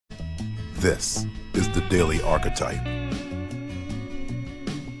This is the Daily Archetype.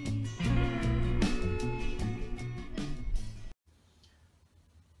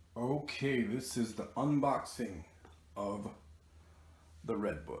 Okay, this is the unboxing of the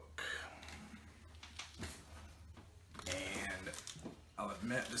Red Book. And I'll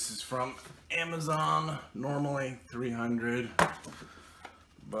admit this is from Amazon, normally $300,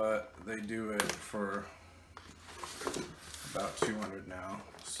 but they do it for about $200 now,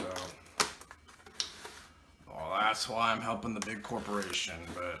 so well, that's why I'm helping the big corporation.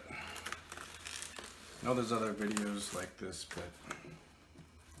 But I know there's other videos like this, but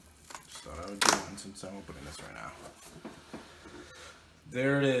just thought I would do one since I'm opening this right now.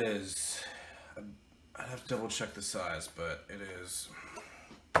 There it is. I'd have to double check the size, but it is.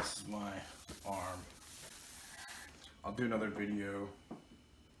 This is my arm. I'll do another video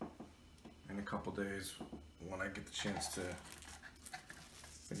in a couple days when I get the chance to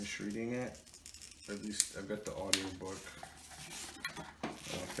finish reading it. Or at least I've got the audio book.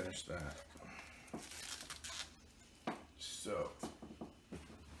 I'll finish that. So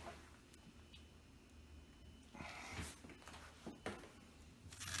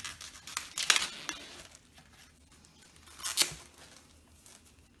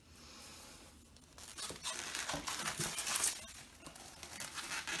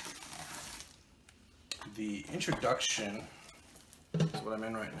the introduction is what I'm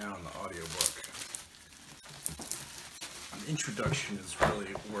in right now in the audiobook. The introduction is really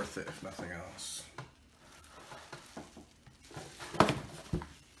worth it, if nothing else.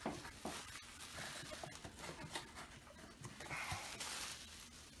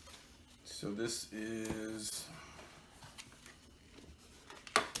 So this is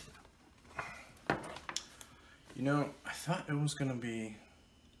I thought it was gonna be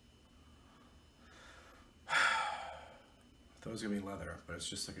leather, but it's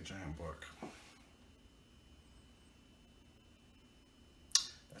just like a giant book.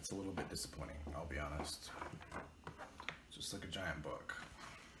 That's a little bit disappointing, I'll be honest. Just like a giant book.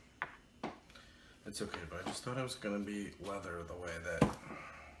 It's okay, but I just thought it was gonna be leather the way that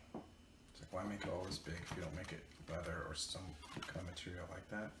it's like, why make it all this big if you don't make it leather or some kind of material like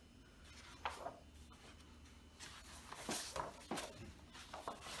that?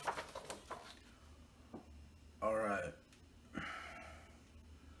 Alright.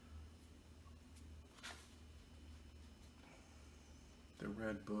 The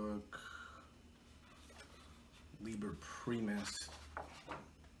Red Book, Liber Primus,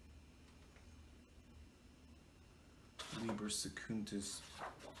 Liber Secundus.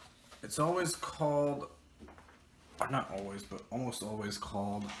 It's always called, not always, but almost always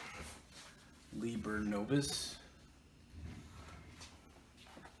called Liber Novus.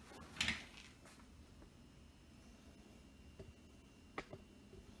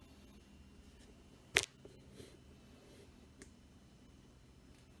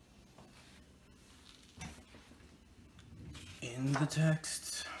 In the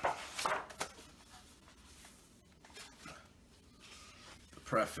text, the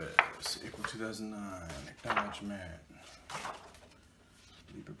preface, April 2009, acknowledgement,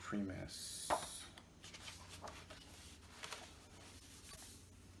 Liber Primus.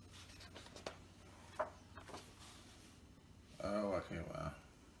 Oh, okay, wow.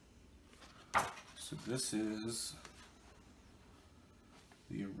 So this is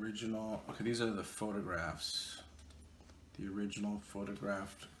the original, okay, these are the photographs. The original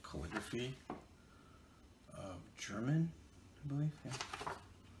photographed calligraphy of German, I believe, yeah.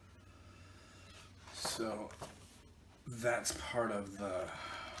 So that's part of the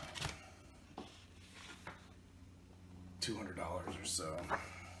 $200 or so.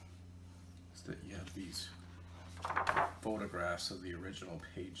 Is that you have these photographs of the original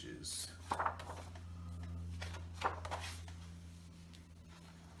pages.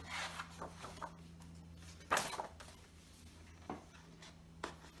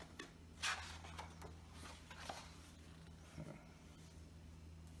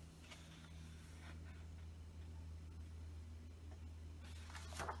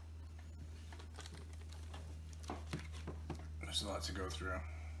 There's a lot to go through.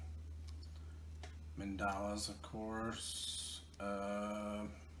 Mandalas, of course. Of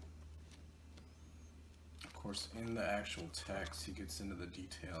course, in the actual text, he gets into the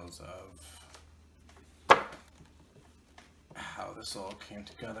details of how this all came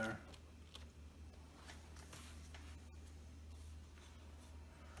together.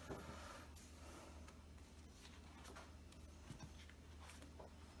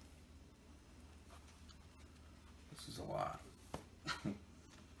 This is a lot.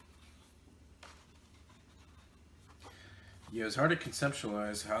 Yeah, it's hard to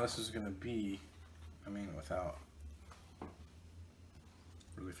conceptualize how this is going to be, I mean, without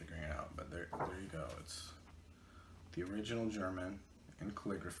really figuring it out, but there you go. It's the original German in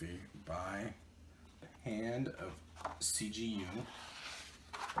calligraphy by the hand of C.G. Jung.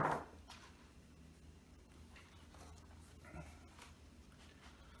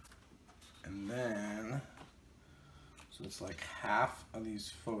 And then, so it's like half of these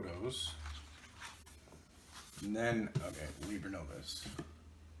photos. And then, okay, Liber Novus,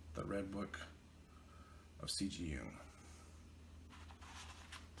 the Red Book of C.G. Jung.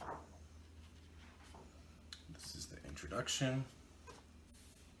 This is the introduction.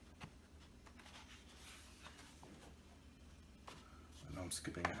 I know I'm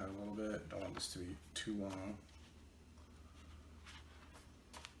skipping ahead a little bit. Don't want this to be too long.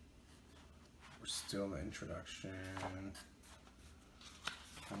 We're still in the introduction.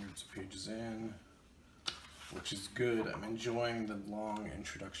 Hundreds of pages in, which is good. I'm enjoying the long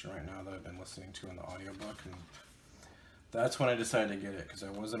introduction right now that I've been listening to in the audiobook, and that's when I decided to get it, because I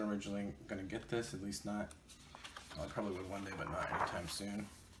wasn't originally going to get this, at least not, well, I probably would one day, but not anytime soon.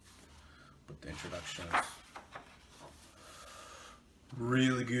 But the introduction is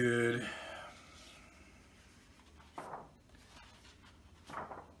really good.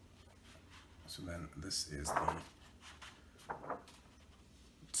 So then this is the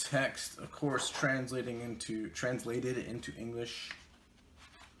text, of course, translated into English.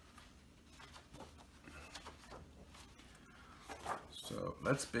 So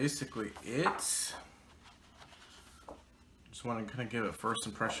that's basically it. Just want to kind of give a first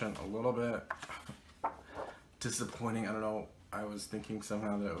impression a little bit disappointing. I don't know. I was thinking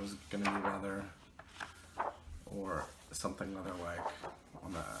somehow that it was going to be leather or something leather-like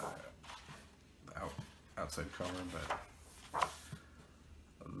on the outside cover, but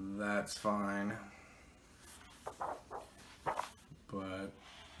that's fine. But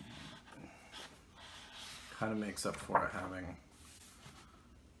kind of makes up for it having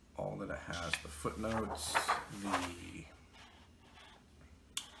all that it has: the footnotes, the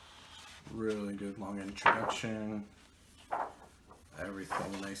really good long introduction,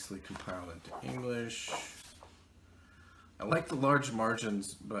 everything nicely compiled into English. I like the large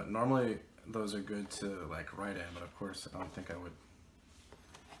margins, but normally those are good to like write in, but of course I don't think I would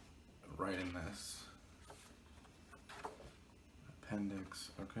write in this. Appendix,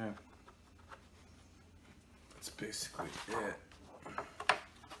 okay. That's basically it.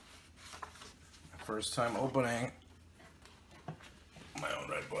 First time opening my own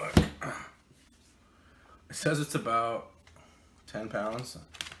red book. It says it's about 10 pounds,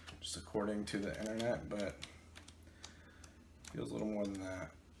 just according to the internet, but it feels a little more than that.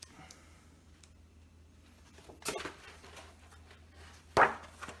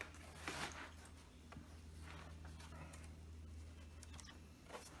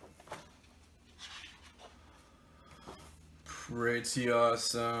 Pretty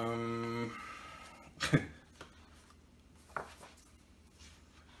awesome.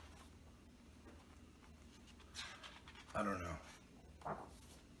 I don't know.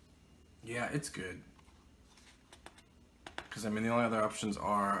 Yeah, it's good. Because I mean, the only other options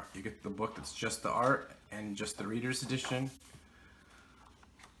are you get the book that's just the art and just the reader's edition.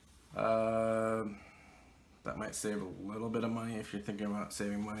 That might save a little bit of money if you're thinking about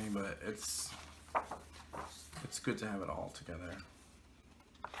saving money, but it's good to have it all together.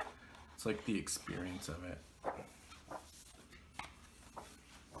 It's like the experience of it.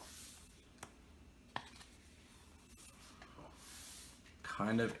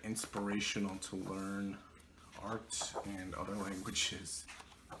 Kind of inspirational to learn art and other languages.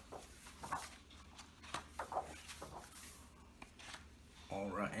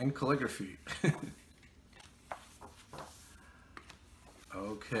 Alright, and calligraphy.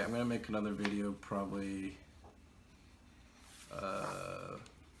 Okay, I'm gonna make another video probably.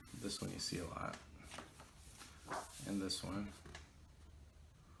 This one you see a lot, and this one.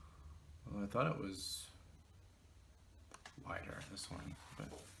 Well, I thought it was wider, this one, but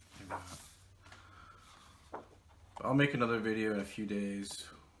maybe not. I'll make another video in a few days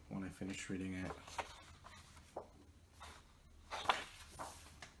when I finish reading it.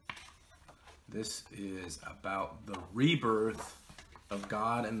 This is about the rebirth of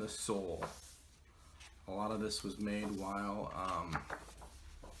God and the soul. A lot of this was made while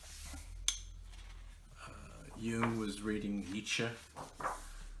Jung was reading Nietzsche,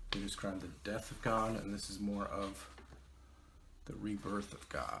 who described the death of God, and this is more of the rebirth of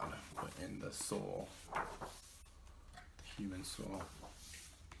God, but in the soul, the human soul.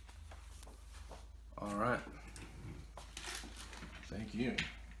 All right. Thank you.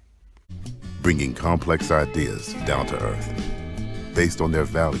 bringing complex ideas down to earth, based on their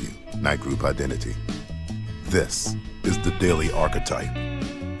value, not group identity. This is the Daily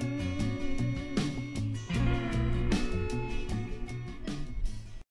Archetype.